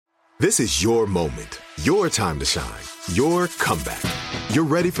This is your moment, your time to shine, your comeback. You're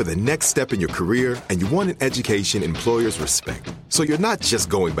ready for the next step in your career, and you want an education employers respect. So you're not just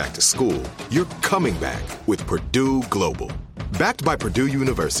going back to school, you're coming back with Purdue Global. Backed by Purdue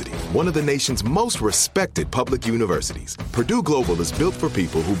University, one of the nation's most respected public universities, Purdue Global is built for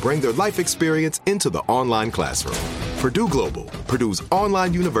people who bring their life experience into the online classroom. Purdue Global, Purdue's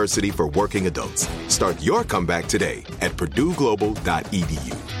online university for working adults. Start your comeback today at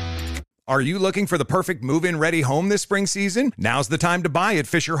purdueglobal.edu. Are you looking for the perfect move-in ready home this spring season? Now's the time to buy at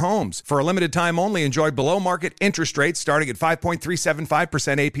Fisher Homes. For a limited time only, enjoy below-market interest rates starting at 5.375%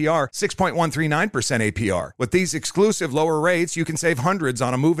 APR, 6.139% APR. With these exclusive lower rates, you can save hundreds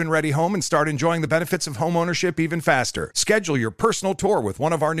on a move-in ready home and start enjoying the benefits of homeownership even faster. Schedule your personal tour with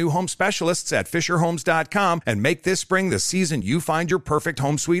one of our new home specialists at FisherHomes.com and make this spring the season you find your perfect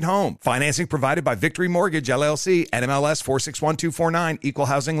home sweet home. Financing provided by Victory Mortgage, LLC, NMLS 461249, Equal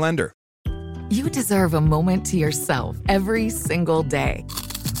Housing Lender. You deserve a moment to yourself every single day.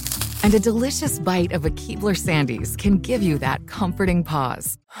 And a delicious bite of a Keebler Sandies can give you that comforting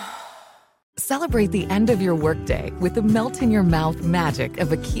pause. Celebrate the end of your workday with the melt-in-your-mouth magic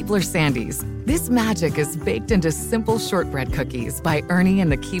of a Keebler Sandies. This magic is baked into simple shortbread cookies by Ernie and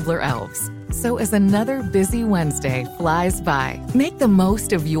the Keebler Elves. So as another busy Wednesday flies by, make the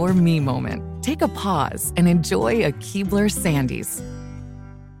most of your me moment. Take a pause and enjoy a Keebler Sandies.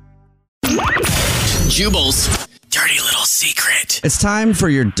 Jubal's dirty little secret. It's time for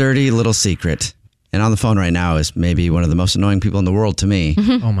your dirty little secret. And on the phone right now is maybe one of the most annoying people in the world to me.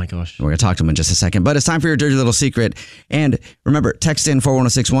 Oh my gosh. We're going to talk to him in just a second. But it's time for your dirty little secret. And remember, text in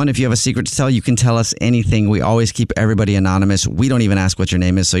 41061. If you have a secret to tell, you can tell us anything. We always keep everybody anonymous. We don't even ask what your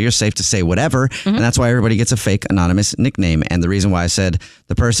name is, so you're safe to say whatever. And that's why everybody gets a fake anonymous nickname. And the reason why I said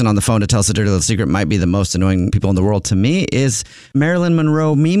the person on the phone to tell us a dirty little secret might be the most annoying people in the world to me is Marilyn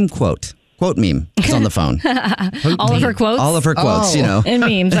Monroe Meme Quote Meme. It's on the phone. All of her quotes? All of her quotes, you know. In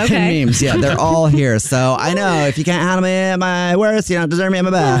memes, okay. In memes, yeah. They're all here. So I know if you can't handle me at my worst, you don't deserve me at my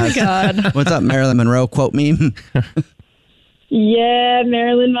best. Oh, my God. What's up, Marilyn Monroe Quote Meme? Yeah,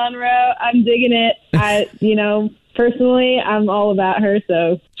 Marilyn Monroe. I'm digging it. Personally, I'm all about her,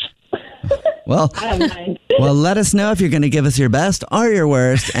 so well, I don't mind. Well, let us know if you're going to give us your best or your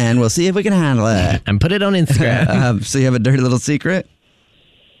worst, and we'll see if we can handle it. And put it on Instagram. So you have a dirty little secret?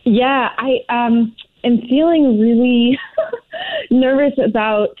 Yeah, I am feeling really nervous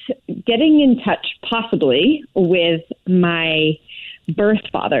about getting in touch, possibly, with my birth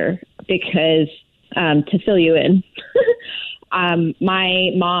father because, to fill you in,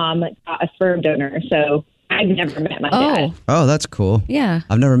 my mom got a sperm donor, so I've never met my dad. Oh, that's cool. Yeah.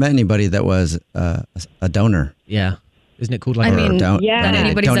 I've never met anybody that was a donor. Yeah. Isn't it called that anybody's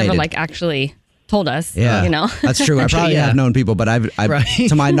donated. ever actually told us. Yeah, that's true. I probably have known people, but I've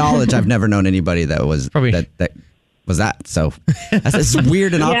to my knowledge, I've never known anybody that was that was that. So it's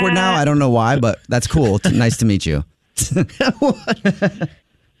weird and awkward now. I don't know why, but that's cool. Nice to meet you.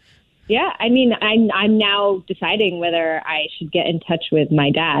 Yeah, I mean, I'm now deciding whether I should get in touch with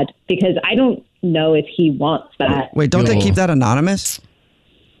my dad because I don't know if he wants that. Wait, don't they keep that anonymous?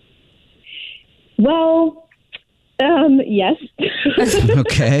 Well, yes.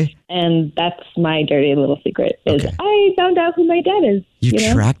 Okay. And that's my dirty little secret is I found out who my dad is.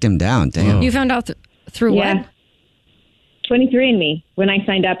 You tracked him down. Damn. You found out through what? 23andMe. When I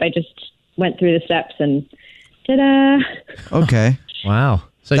signed up, I just went through the steps and ta-da. Okay. Wow.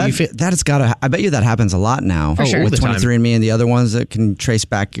 So that has got to. I bet you that happens a lot now For sure. with 23andMe and the other ones that can trace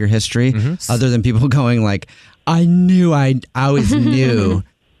back your history. Other than people going like, I always knew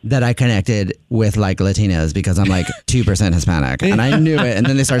that I connected with like Latinas because I'm like 2% Hispanic and I knew it. And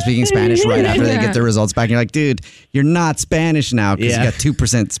then they start speaking Spanish right after they get their results back. And you're like, dude, you're not Spanish now because you got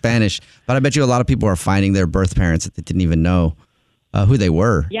 2% Spanish. But I bet you a lot of people are finding their birth parents that they didn't even know who they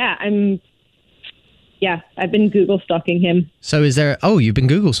were. Yeah, I've been Google stalking him. So you've been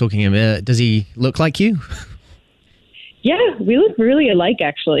Google stalking him. Does he look like you? Yeah, we look really alike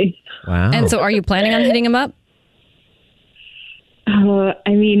actually. Wow. And so are you planning on hitting him up?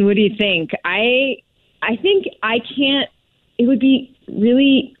 I mean, what do you think? I think I can't, it would be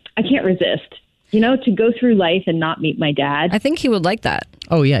really, I can't resist, to go through life and not meet my dad. I think he would like that.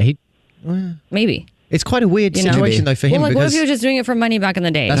 Oh, yeah. Maybe. It's quite a weird situation, though, for him. Well, what if he was just doing it for money back in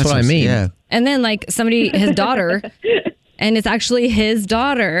the day? That's what I mean. Yeah. And then, his daughter, and it's actually his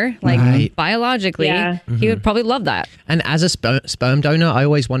daughter, biologically, he would probably love that. And as a sperm donor, I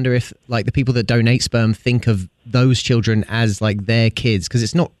always wonder if, the people that donate sperm think of those children as, their kids.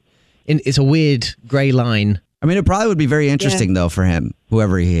 Because it's a weird grey line. I mean, it probably would be very interesting, though, for him,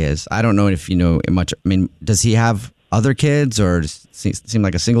 whoever he is. I don't know if you know much. I mean, does he have other kids or Seem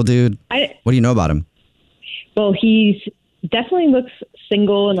like a single dude? What do you know about him? Well, he's definitely looks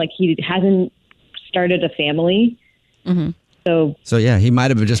single and like he hasn't started a family. Mm-hmm. So yeah, he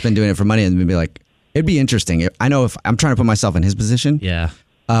might have just been doing it for money and be like, it'd be interesting. I know if I'm trying to put myself in his position. Yeah.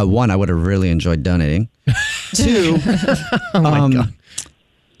 One, I would have really enjoyed donating. Two, oh my God.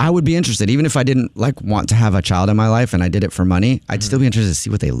 I would be interested, even if I didn't want to have a child in my life and I did it for money. I'd still be interested to see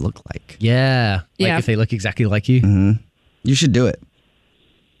what they look like. Yeah. If they look exactly like you. Mm-hmm. You should do it.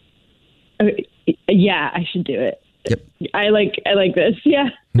 Yeah, I should do it. Yep. I like this. Yeah.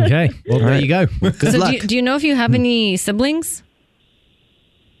 Okay. Well, there you go. Good luck. Do you know if you have any siblings?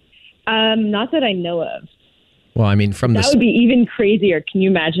 Not that I know of. Well, I mean, that would be even crazier. Can you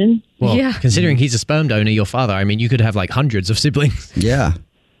imagine? Well, considering he's a sperm donor, your father, I mean, you could have like hundreds of siblings. Yeah.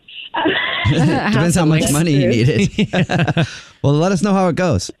 Depends how much money you needed. Well, let us know how it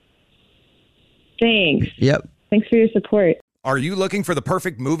goes. Thanks. Yep. Thanks for your support. Are you looking for the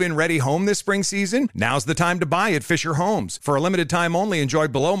perfect move-in ready home this spring season? Now's the time to buy at Fisher Homes. For a limited time only, enjoy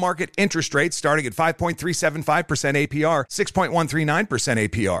below-market interest rates starting at 5.375% APR, 6.139%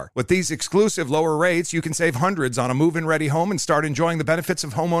 APR. With these exclusive lower rates, you can save hundreds on a move-in ready home and start enjoying the benefits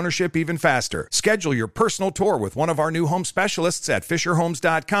of home ownership even faster. Schedule your personal tour with one of our new home specialists at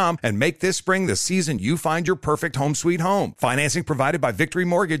FisherHomes.com and make this spring the season you find your perfect home sweet home. Financing provided by Victory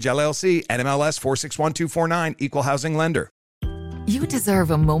Mortgage, LLC, NMLS 461249, Equal Housing Lender. You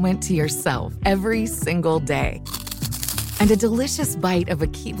deserve a moment to yourself every single day. And a delicious bite of a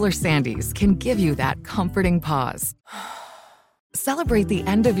Keebler Sandies can give you that comforting pause. Celebrate the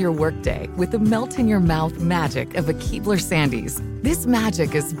end of your workday with the melt-in-your-mouth magic of a Keebler Sandies. This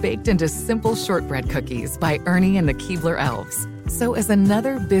magic is baked into simple shortbread cookies by Ernie and the Keebler Elves. So as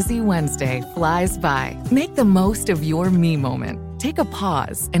another busy Wednesday flies by, make the most of your me moment. Take a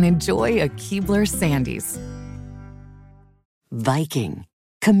pause and enjoy a Keebler Sandies. Viking,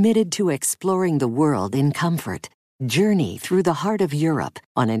 committed to exploring the world in comfort. Journey through the heart of Europe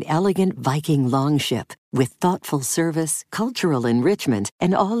on an elegant Viking longship with thoughtful service, cultural enrichment,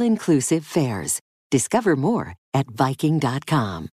 and all-inclusive fares. Discover more at Viking.com.